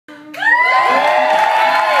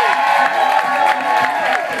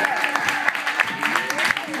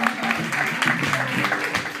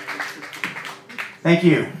Thank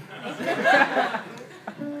you.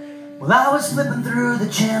 Well, I was flipping through the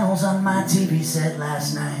channels on my TV set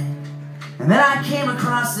last night, and then I came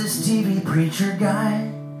across this TV preacher guy.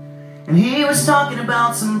 And he was talking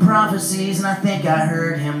about some prophecies, and I think I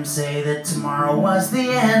heard him say that tomorrow was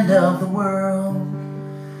the end of the world.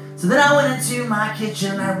 So then I went into my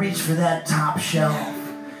kitchen and I reached for that top shelf,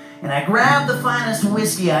 and I grabbed the finest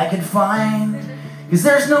whiskey I could find, 'cause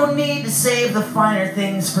there's no need to save the finer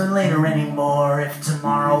things for later anymore if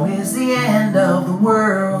tomorrow is the end of the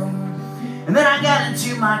world. And then I got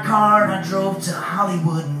into my car and I drove to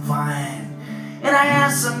Hollywood and Vine, and I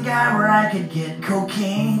asked some guy where I could get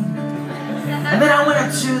cocaine. And then I went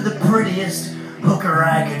up to the prettiest hooker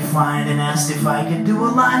I could find and asked if I could do a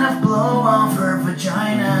line of blow off her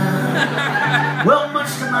vagina. Well,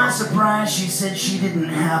 much to my surprise, she said she didn't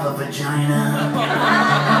have a vagina.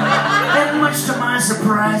 And much to my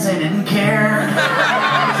surprise, I didn't care.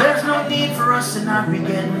 There's no need for us to not be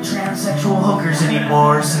getting transsexual hookers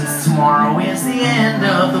anymore, since tomorrow is the end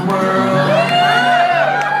of the world.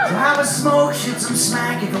 So have a smoke, shoot some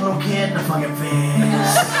smack, kick a little kid in the fucking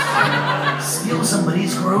face, steal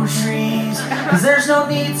somebody's groceries, 'cause there's no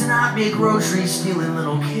need to not be a grocery stealing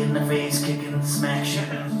little kid in the face, kicking, smack,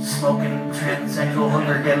 shooting, smoking, transsexual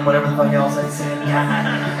hooker, getting whatever the fuck else I said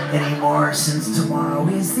anymore, since tomorrow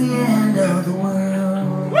is the end of the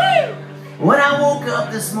world. When I woke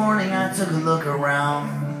up this morning, I took a look around,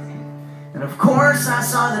 and of course I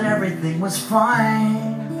saw that everything was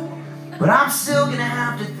fine. But I'm still gonna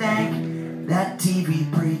have to thank that TV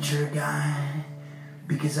preacher guy,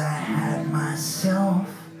 because I had myself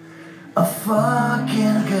a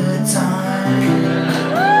fucking good time.